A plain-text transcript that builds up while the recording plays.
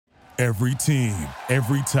Every team,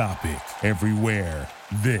 every topic, everywhere.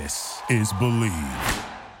 This is Believe.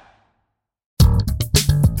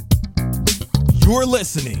 You're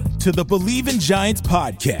listening to the Believe in Giants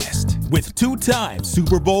podcast with two-time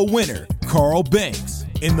Super Bowl winner Carl Banks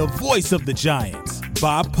and the voice of the Giants,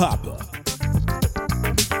 Bob Papa.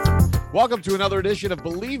 Welcome to another edition of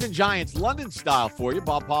Believe in Giants London style for you.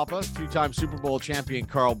 Bob Papa, two-time Super Bowl champion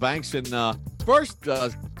Carl Banks. And first,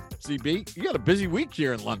 CB, you got a busy week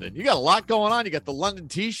here in London. You got a lot going on. You got the London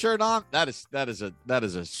T-shirt on. That is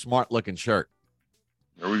a smart-looking shirt.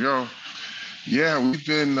 There we go. Yeah, we've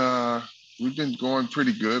been going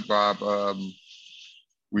pretty good, Bob.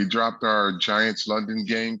 We dropped our Giants London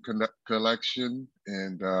game collection,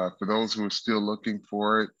 and for those who are still looking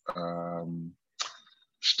for it,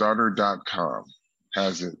 starter.com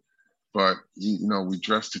has it. But we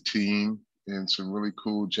dressed the team in some really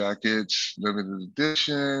cool jackets, limited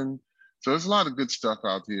edition. So there's a lot of good stuff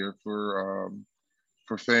out here for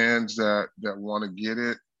fans that want to get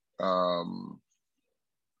it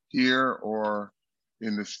here or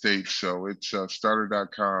in the States. So it's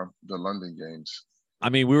starter.com, the London games. I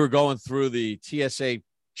mean, we were going through the TSA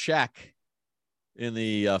check in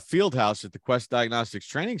the field house at the Quest Diagnostics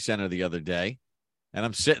Training Center the other day. And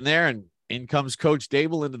I'm sitting there, and in comes Coach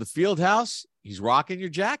Dable into the field house. He's rocking your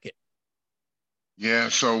jacket. Yeah,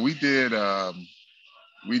 so we did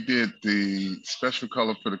the special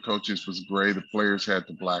color for the coaches was gray. The players had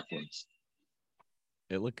the black ones.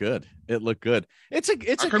 It looked good. How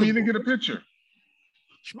come you didn't get a picture?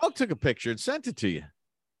 Schmuck took a picture and sent it to you.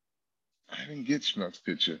 I didn't get Schmuck's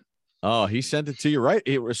picture. Oh, he sent it to you, right?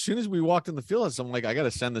 As soon as we walked in the field house, I'm like, I got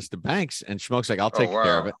to send this to Banks. And Schmuck's like, I'll take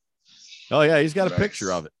care of it. Oh, yeah, he's got a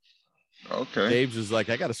picture of it. Okay. Dave's was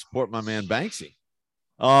like, I got to support my man Banksy.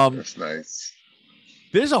 That's nice.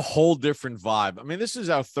 There's a whole different vibe. I mean, this is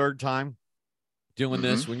our third time doing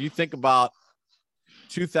this. When you think about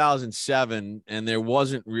 2007, and there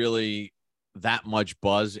wasn't really that much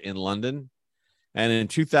buzz in London. And in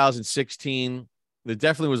 2016, there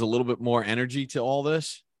definitely was a little bit more energy to all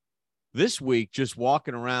this. This week, just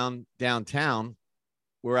walking around downtown,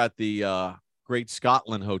 we're at the Great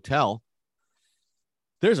Scotland Hotel.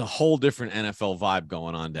 There's a whole different NFL vibe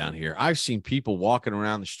going on down here. I've seen people walking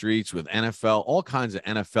around the streets with NFL, all kinds of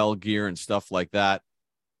NFL gear and stuff like that.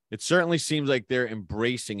 It certainly seems like they're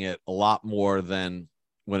embracing it a lot more than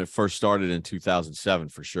when it first started in 2007,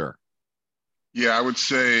 for sure. Yeah, I would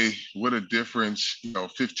say what a difference,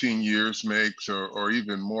 15 years makes or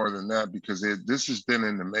even more than that, because this has been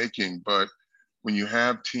in the making. But when you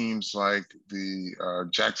have teams like the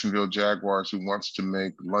Jacksonville Jaguars, who wants to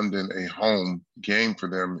make London a home game for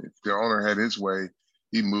them, if the owner had his way,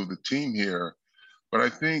 he'd move the team here. But I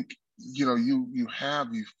think, you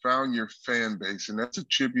found your fan base, and that's a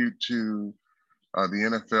tribute to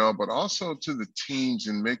the NFL, but also to the teams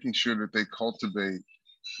and making sure that they cultivate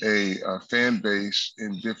a fan base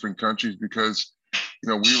in different countries. Because,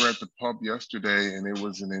 we were at the pub yesterday, and it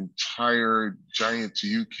was an entire Giants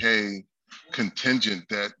UK contingent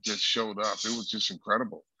that just showed up. It was just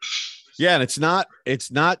incredible. Yeah, and it's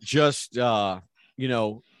not just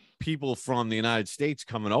people from the United States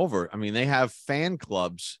coming over. I mean, they have fan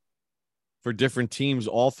clubs for different teams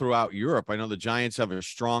all throughout Europe. I know the Giants have a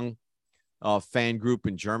strong fan group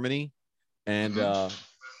in Germany. And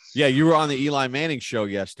you were on the Eli Manning show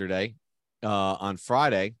yesterday on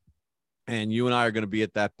Friday, and you and I are going to be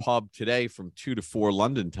at that pub today from 2 to 4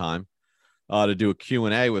 London time to do a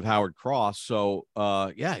Q&A with Howard Cross. So,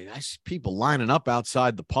 I see people lining up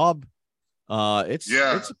outside the pub. It's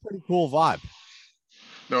a pretty cool vibe.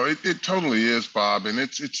 No, it totally is, Bob. And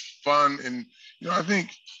it's fun. And, I think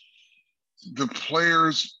the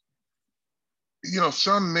players,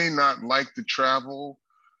 some may not like to travel,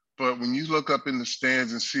 but when you look up in the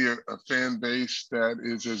stands and see a fan base that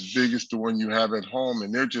is as big as the one you have at home,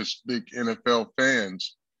 and they're just big NFL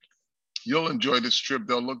fans, you'll enjoy this trip.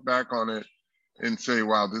 They'll look back on it and say,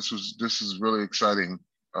 wow, this is really exciting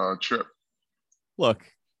trip. Look,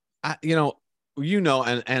 and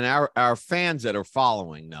our fans that are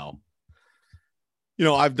following know,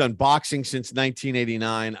 I've done boxing since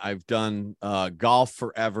 1989. I've done golf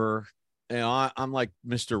forever. I'm like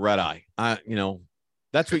Mr. Red Eye.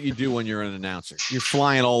 That's what you do when you're an announcer. You're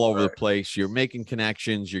flying all over the place. You're making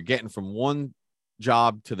connections. You're getting from one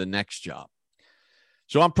job to the next job.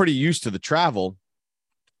 So I'm pretty used to the travel.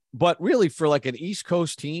 But really, for like an East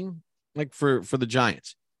Coast team, like for the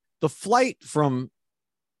Giants, the flight from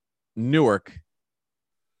Newark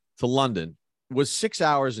to London was 6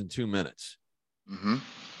 hours and 2 minutes. Mm-hmm.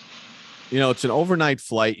 It's an overnight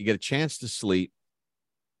flight. You get a chance to sleep.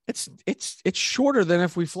 It's shorter than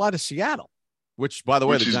if we fly to Seattle, which, by the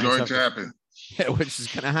way, which the is Giants going to happen. Yeah, which is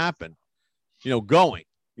going to happen. Going.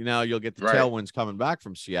 You'll get the Right. tailwinds coming back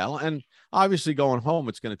from Seattle. And obviously going home,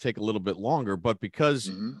 it's going to take a little bit longer. But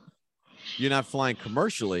because you're not flying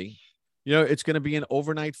commercially, it's going to be an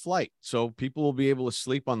overnight flight. So people will be able to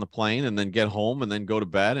sleep on the plane and then get home and then go to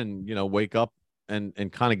bed and, wake up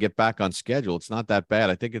and kind of get back on schedule. It's not that bad.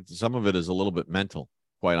 I think some of it is a little bit mental,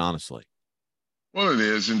 quite honestly. Well, it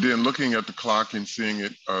is. And then looking at the clock and seeing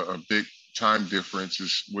it, a big time difference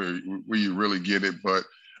is where you really get it. But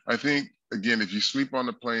I think, again, if you sleep on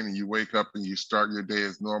the plane and you wake up and you start your day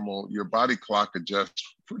as normal, your body clock adjusts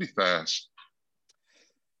pretty fast.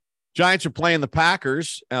 Giants are playing the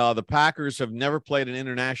Packers. The Packers have never played an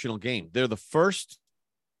international game. They're the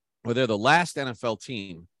last NFL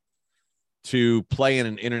team to play in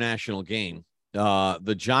an international game.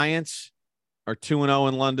 The Giants are 2-0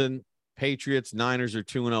 in London. Patriots, Niners are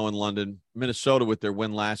 2-0 in London. Minnesota, with their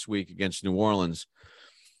win last week against New Orleans,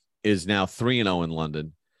 is now 3-0 in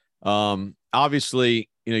London. Obviously,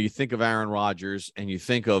 you think of Aaron Rodgers and you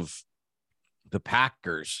think of the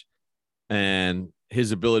Packers and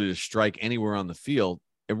his ability to strike anywhere on the field.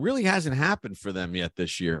 It really hasn't happened for them yet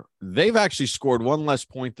this year. They've actually scored one less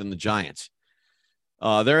point than the Giants.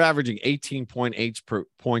 They're averaging 18.8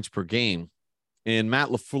 points per game. In Matt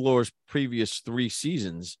LaFleur's previous 3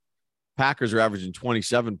 seasons, Packers are averaging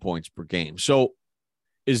 27 points per game. So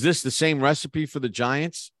is this the same recipe for the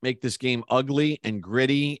Giants? Make this game ugly and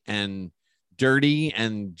gritty and dirty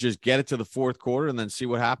and just get it to the fourth quarter and then see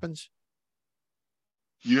what happens?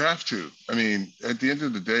 You have to. I mean, at the end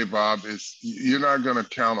of the day, Bob, you're not going to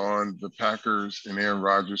count on the Packers and Aaron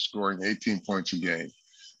Rodgers scoring 18 points a game.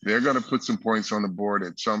 They're going to put some points on the board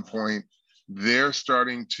at some point. They're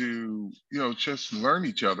starting to, just learn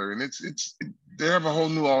each other. And they have a whole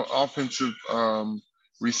new offensive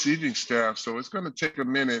receiving staff. So it's going to take a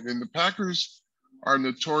minute. And the Packers are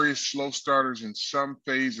notorious slow starters in some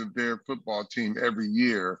phase of their football team every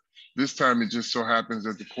year. This time, it just so happens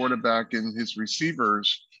that the quarterback and his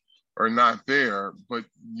receivers are not there, but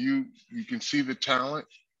you can see the talent.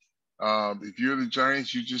 If you're the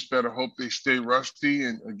Giants, you just better hope they stay rusty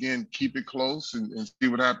and, again, keep it close and see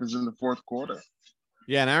what happens in the fourth quarter.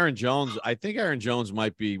 Yeah, and Aaron Jones, I think Aaron Jones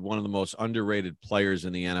might be one of the most underrated players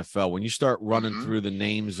in the NFL. When you start running through the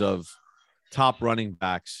names of top running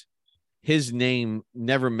backs, his name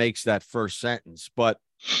never makes that first sentence, but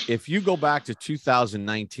if you go back to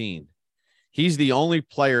 2019, he's the only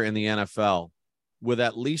player in the NFL with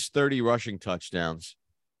at least 30 rushing touchdowns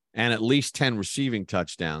and at least 10 receiving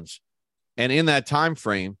touchdowns. And in that time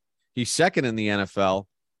frame, he's second in the NFL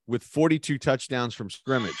with 42 touchdowns from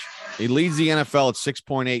scrimmage. He leads the NFL at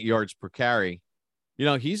 6.8 yards per carry.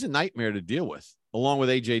 He's a nightmare to deal with, along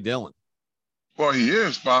with A.J. Dillon. Well, he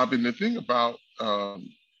is, Bob. And the thing about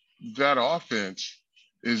that offense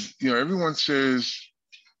is, everyone says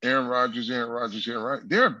Aaron Rodgers.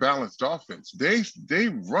 They're a balanced offense. They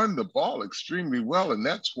run the ball extremely well, and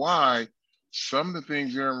that's why some of the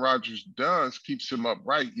things Aaron Rodgers does keeps him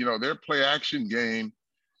upright. Their play action game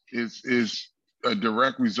is a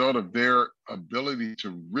direct result of their ability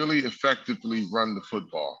to really effectively run the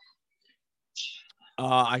football.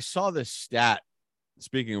 I saw this stat,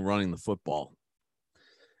 speaking of running the football.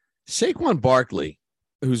 Saquon Barkley,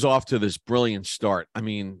 who's off to this brilliant start. I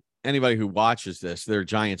mean, anybody who watches this, they're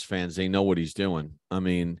Giants fans. They know what he's doing. I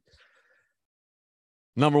mean,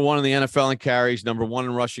 number 1 in the NFL in carries, number 1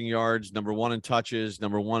 in rushing yards, number 1 in touches,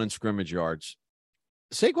 number 1 in scrimmage yards.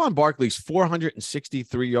 Saquon Barkley's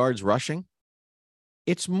 463 yards rushing.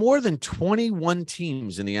 It's more than 21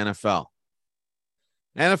 teams in the NFL.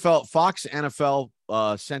 Fox NFL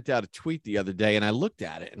sent out a tweet the other day, and I looked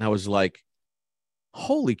at it, and I was like,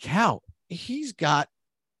 holy cow, he's got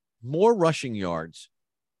more rushing yards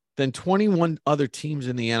than 21 other teams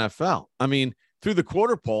in the NFL. I mean, through the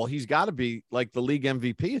quarter poll, he's got to be like the league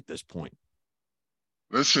MVP at this point.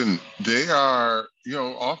 Listen, they are,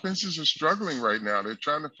 offenses are struggling right now. They're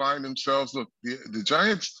trying to find themselves. Look, the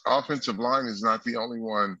Giants' offensive line is not the only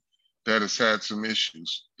one that has had some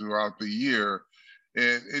issues throughout the year.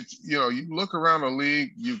 And it's, you look around the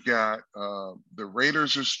league, you've got the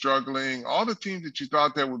Raiders are struggling. All the teams that you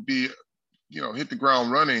thought that would be, hit the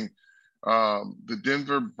ground running, the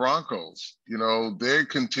Denver Broncos, they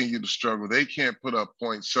continue to struggle. They can't put up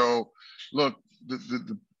points. So, look,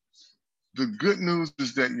 the good news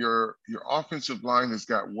is that your offensive line has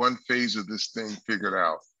got one phase of this thing figured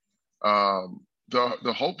out.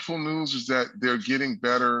 The hopeful news is that they're getting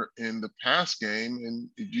better in the pass game, and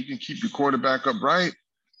if you can keep your quarterback upright,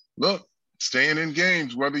 look, staying in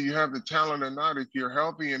games, whether you have the talent or not, if you're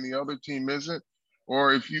healthy and the other team isn't,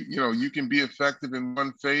 or if you can be effective in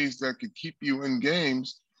one phase that could keep you in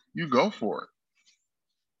games, you go for it.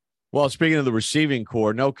 Well, speaking of the receiving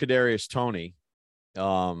core, no Kadarius Toney.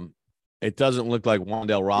 It doesn't look like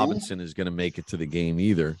Wan'Dale Robinson is going to make it to the game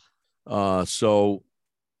either. So,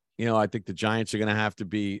 I think the Giants are going to have to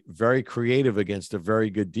be very creative against a very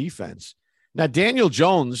good defense. Now, Daniel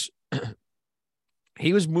Jones,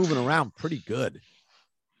 he was moving around pretty good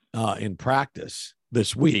in practice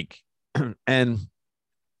this week. And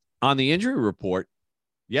on the injury report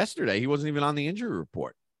yesterday, he wasn't even on the injury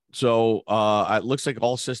report. So it looks like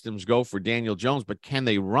all systems go for Daniel Jones, but can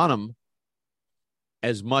they run him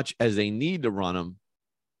as much as they need to run him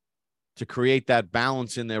to create that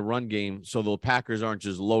balance in their run game so the Packers aren't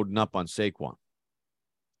just loading up on Saquon?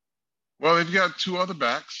 Well, they've got two other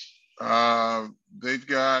backs. Look,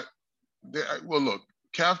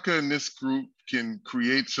 Kafka and this group can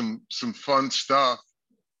create some fun stuff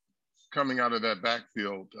coming out of that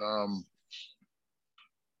backfield.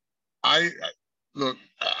 I'm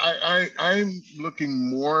looking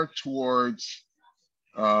more towards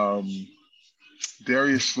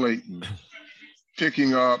Darius Slayton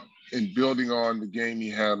picking up and building on the game he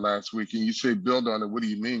had last week. And you say build on it. What do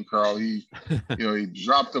you mean, Carl? He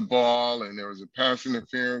dropped the ball and there was a pass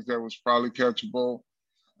interference that was probably catchable.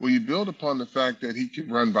 Well, you build upon the fact that he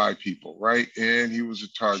could run by people, right? And he was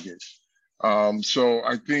a target. So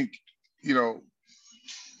I think, and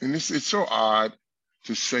it's so odd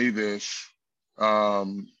to say this,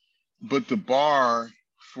 but the bar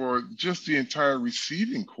for just the entire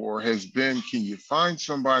receiving core has been, can you find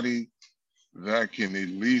somebody that can at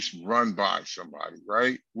least run by somebody,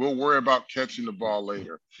 right? We'll worry about catching the ball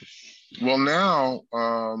later. Well, now,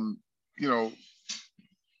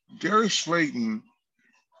 Darius Slayton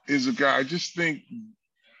is a guy, I just think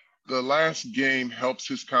the last game helps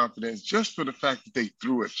his confidence just for the fact that they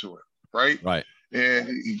threw it to him, right? Right. And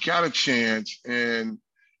he got a chance. And,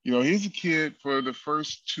 he's a kid for the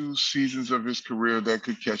first 2 seasons of his career that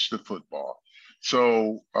could catch the football.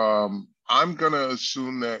 So I'm going to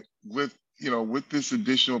assume that with this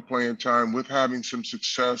additional playing time, with having some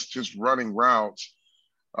success just running routes,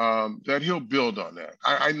 that he'll build on that.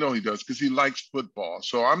 I know he does because he likes football.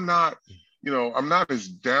 So I'm not as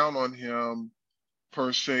down on him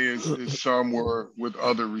per se as some were with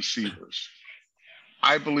other receivers.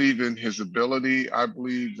 I believe in his ability. I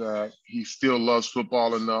believe that he still loves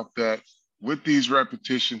football enough that with these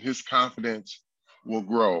repetitions, his confidence will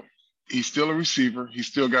grow. He's still a receiver. He's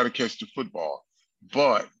still got to catch the football.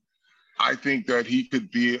 But I think that he could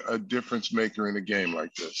be a difference maker in a game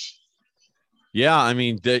like this. Yeah, I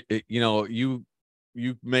mean, you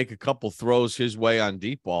make a couple throws his way on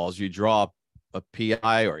deep balls, you draw a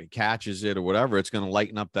PI or he catches it or whatever, it's going to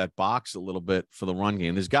lighten up that box a little bit for the run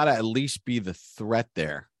game. There's got to at least be the threat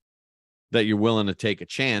there that you're willing to take a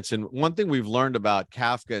chance. And one thing we've learned about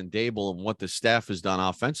Kafka and Dable and what the staff has done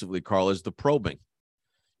offensively, Carl, is the probing.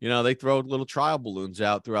 They throw little trial balloons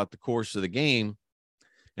out throughout the course of the game,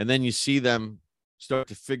 and then you see them start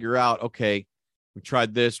to figure out, okay, we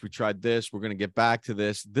tried this, we're going to get back to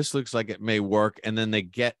this. This looks like it may work. And then they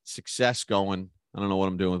get success going. I don't know what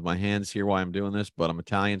I'm doing with my hands here, why I'm doing this, but I'm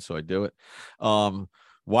Italian, so I do it. And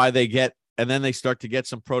then they start to get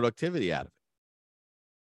some productivity out of it.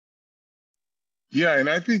 Yeah, and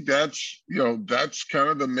I think that's kind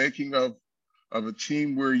of the making of a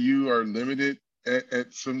team where you are limited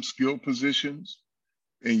at some skill positions,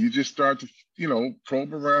 and you just start to,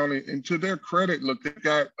 probe around. And to their credit, look, they've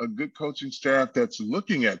got a good coaching staff that's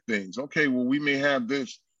looking at things. Okay, well, we may have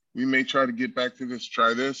this. We may try to get back to this,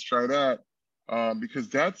 try that. Because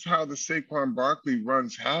that's how the Saquon Barkley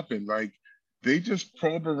runs happen. Like, they just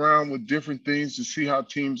probe around with different things to see how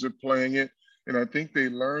teams are playing it. And I think they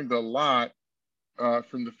learned a lot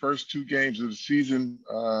from the first 2 games of the season.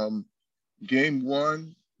 Game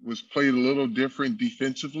 1 was played a little different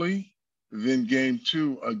defensively than game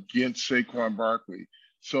 2 against Saquon Barkley.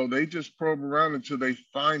 So they just probe around until they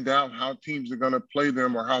find out how teams are going to play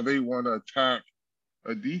them or how they want to attack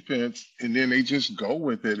a defense, and then they just go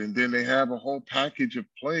with it. And then they have a whole package of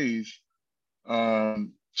plays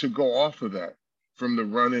to go off of that from the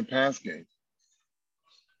run and pass game.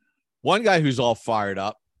 One guy who's all fired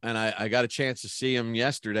up, and I got a chance to see him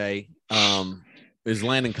yesterday, is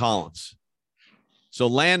Landon Collins. So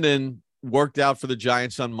Landon worked out for the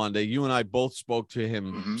Giants on Monday. You and I both spoke to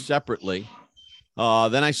him separately.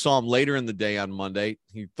 Then I saw him later in the day on Monday.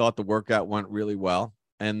 He thought the workout went really well.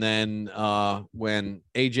 And then when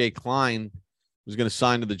A.J. Klein was going to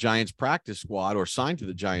sign to the Giants practice squad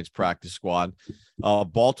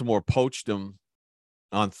Baltimore poached him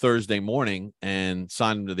on Thursday morning and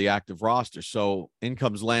signed him to the active roster. So in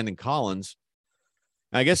comes Landon Collins.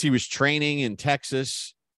 I guess he was training in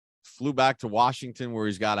Texas, flew back to Washington where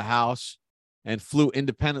he's got a house, and flew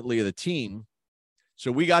independently of the team.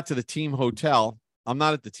 So we got to the team hotel. I'm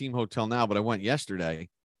not at the team hotel now, but I went yesterday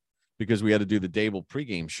because we had to do the Dable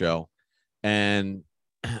pregame show. And,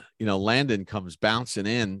 Landon comes bouncing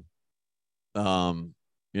in,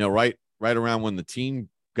 right around when the team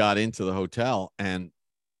got into the hotel, and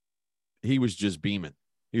he was just beaming.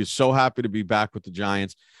 He was so happy to be back with the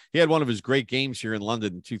Giants. He had one of his great games here in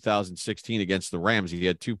London in 2016 against the Rams. He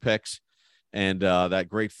had 2 picks and that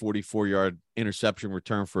great 44-yard interception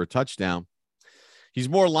return for a touchdown. He's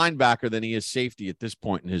more linebacker than he is safety at this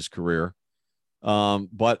point in his career.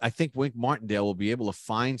 But I think Wink Martindale will be able to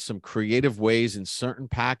find some creative ways in certain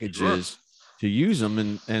packages to use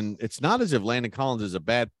him. And it's not as if Landon Collins is a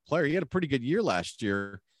bad player. He had a pretty good year last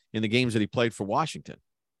year in the games that he played for Washington.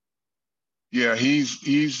 Yeah,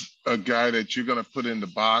 he's a guy that you're going to put in the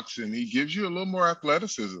box, and he gives you a little more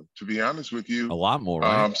athleticism, to be honest with you. A lot more,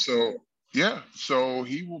 right? So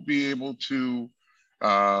he will be able to,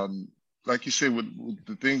 like you said, with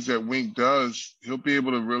the things that Wink does, he'll be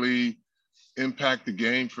able to really impact the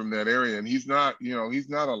game from that area. And he's not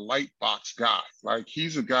a light box guy. Like,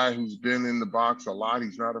 he's a guy who's been in the box a lot.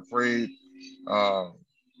 He's not afraid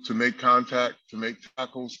to make contact, to make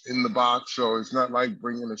tackles in the box. So it's not like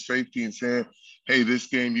bringing a safety and saying, hey, this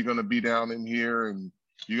game you're going to be down in here and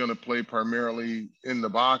you're going to play primarily in the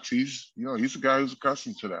box. He's a guy who's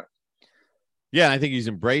accustomed to that. Yeah, I think he's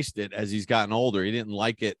embraced it as he's gotten older. He didn't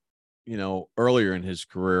like it, earlier in his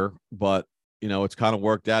career, but, it's kind of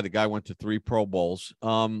worked out. The guy went to 3 Pro Bowls.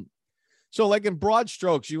 So like in broad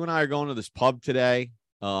strokes, you and I are going to this pub today.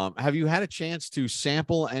 Have you had a chance to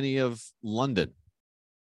sample any of London?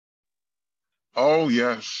 Oh,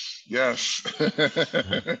 yes. I've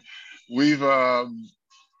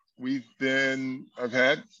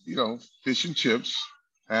had, fish and chips.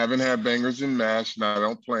 I haven't had bangers and mash, and I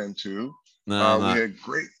don't plan to. No, we had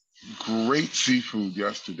great seafood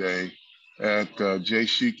yesterday at Jay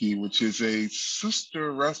Shiki, which is a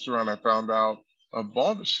sister restaurant, I found out, of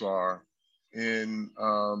Balthasar in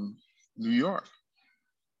New York.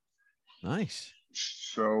 Nice.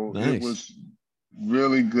 So It was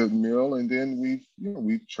really good meal. And then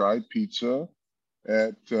we've tried pizza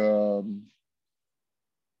at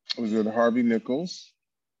was it Harvey Nichols?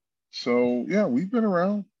 So yeah, we've been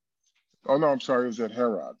around. Oh no, I'm sorry, it was at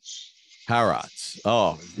Harrods.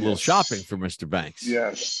 Oh, yes. A little shopping for Mr. Banks.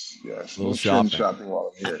 Yes. A little shopping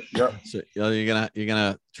while I'm here. Yep. So you're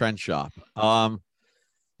gonna trend shop. Yeah,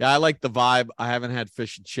 I like the vibe. I haven't had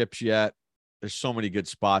fish and chips yet. There's so many good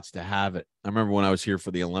spots to have it. I remember when I was here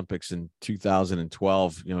for the Olympics in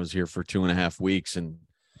 2012, I was here for 2.5 weeks and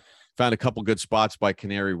found a couple good spots by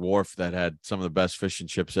Canary Wharf that had some of the best fish and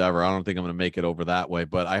chips ever. I don't think I'm going to make it over that way,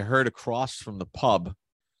 but I heard across from the pub,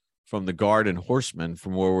 from the Guard and Horseman,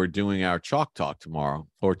 from where we're doing our Chalk Talk tomorrow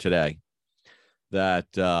or today,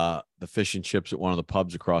 that the fish and chips at one of the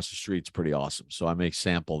pubs across the street is pretty awesome. So I may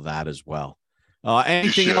sample that as well.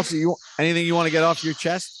 Anything else anything you want to get off your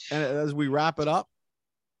chest as we wrap it up?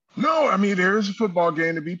 No, I mean, there is a football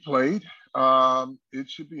game to be played. It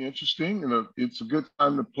should be interesting, and it's a good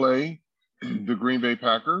time to play the Green Bay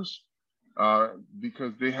Packers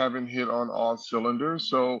because they haven't hit on all cylinders.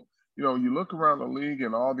 So, you look around the league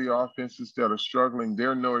and all the offenses that are struggling,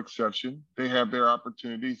 they're no exception. They have their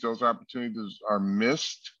opportunities. Those opportunities are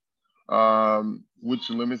missed, which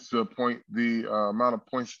limits the amount of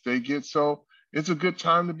points they get. So it's a good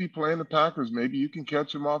time to be playing the Packers. Maybe you can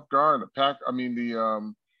catch them off guard.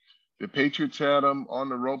 The Patriots had them on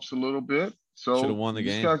the ropes a little bit. So should have won the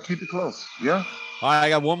game. Just got to keep it close. Yeah. All right, I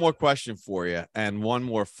got one more question for you and one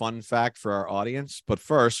more fun fact for our audience. But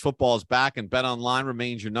first, football is back, and BetOnline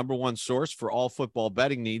remains your number one source for all football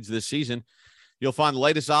betting needs this season. You'll find the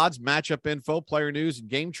latest odds, matchup info, player news, and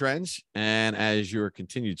game trends, and as your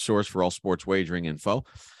continued source for all sports wagering info.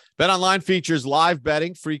 BetOnline features live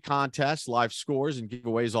betting, free contests, live scores, and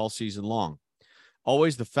giveaways all season long.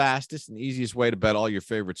 Always the fastest and easiest way to bet all your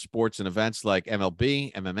favorite sports and events like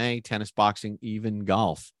MLB, MMA, tennis, boxing, even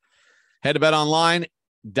golf. Head to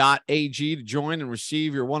betonline.ag to join and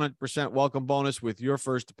receive your 100% welcome bonus with your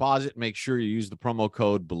first deposit. Make sure you use the promo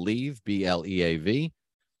code BELIEVE, BLEAV,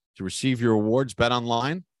 to receive your rewards.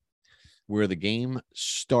 BetOnline, where the game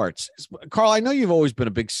starts. Carl, I know you've always been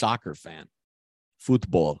a big soccer fan.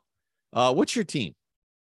 Football. What's your team?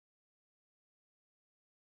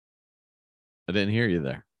 I didn't hear you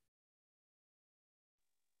there.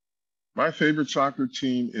 My favorite soccer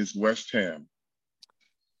team is West Ham.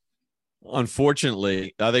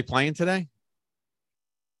 Unfortunately, are they playing today?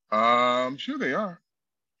 I'm sure they are.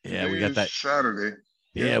 Yeah, we got that Saturday.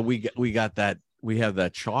 Yeah, we got that we have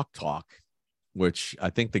that Chalk Talk, which I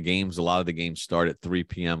think a lot of the games start at 3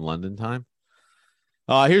 p.m. London time.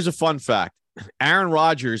 Here's a fun fact. Aaron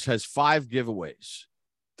Rodgers has 5 giveaways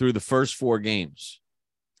through the first 4 games.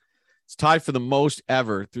 It's tied for the most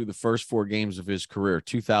ever through the first 4 games of his career,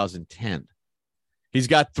 2010. He's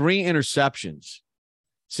got 3 interceptions.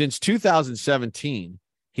 Since 2017,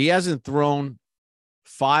 he hasn't thrown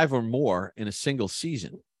 5 or more in a single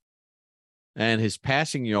season. And his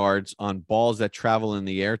passing yards on balls that travel in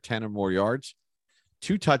the air, 10 or more yards,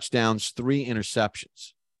 2 touchdowns, 3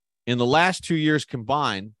 interceptions. In the last 2 years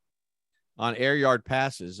combined, on air yard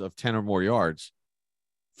passes of 10 or more yards,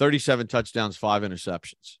 37 touchdowns, 5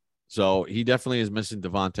 interceptions. So he definitely is missing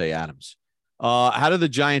Davante Adams. How do the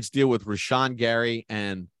Giants deal with Rashawn Gary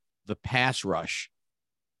and the pass rush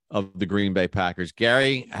of the Green Bay Packers?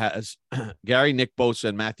 Gary, Nick Bosa,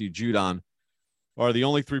 and Matthew Judon are the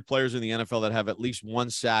only 3 players in the NFL that have at least 1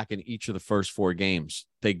 sack in each of the first 4 games.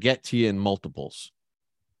 They get to you in multiples.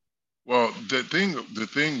 Well, the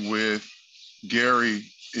thing with Gary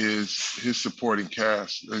is his supporting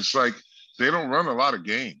cast. It's like they don't run a lot of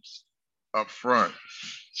games up front.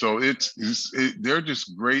 So they're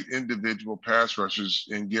just great individual pass rushers,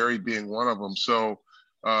 and Gary being one of them. So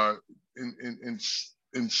to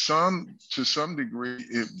some degree,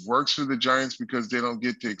 it works for the Giants because they don't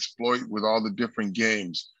get to exploit with all the different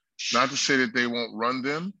games. Not to say that they won't run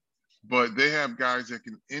them, but they have guys that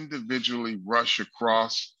can individually rush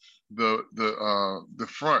across the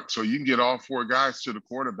front. So you can get all 4 guys to the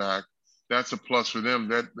quarterback. That's a plus for them.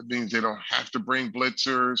 That means they don't have to bring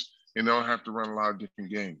blitzers and they don't have to run a lot of different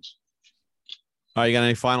games. All right, you got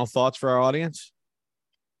any final thoughts for our audience?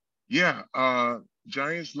 Yeah.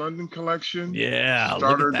 Giants London Collection. Yeah.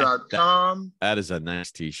 Starter.com. That is a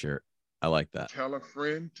nice t-shirt. I like that. Tell a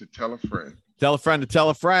friend to tell a friend. Tell a friend to tell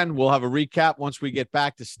a friend. We'll have a recap once we get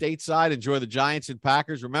back to stateside. Enjoy the Giants and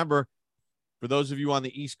Packers. Remember, for those of you on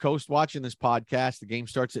the East Coast watching this podcast, the game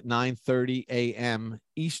starts at 9:30 a.m.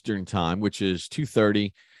 Eastern time, which is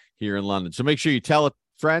 2:30 here in London. So make sure you tell a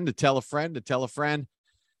friend to tell a friend to tell a friend.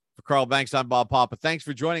 For Carl Banks, I'm Bob Papa. Thanks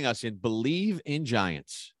for joining us in Believe in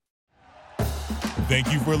Giants.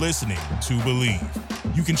 Thank you for listening to Believe.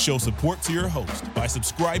 You can show support to your host by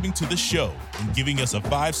subscribing to the show and giving us a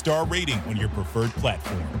 5-star rating on your preferred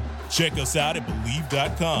platform. Check us out at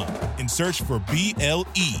Believe.com and search for BLEAV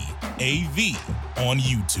on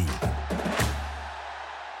YouTube.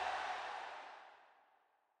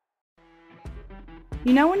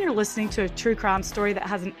 You know when you're listening to a true crime story that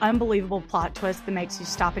has an unbelievable plot twist that makes you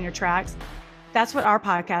stop in your tracks? That's what our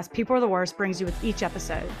podcast, People Are the Worst, brings you with each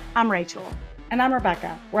episode. I'm Rachel. And I'm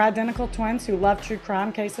Rebecca. We're identical twins who love true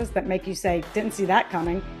crime cases that make you say, didn't see that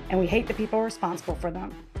coming, and we hate the people responsible for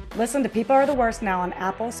them. Listen to People Are the Worst now on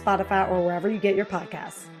Apple, Spotify, or wherever you get your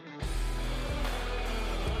podcasts.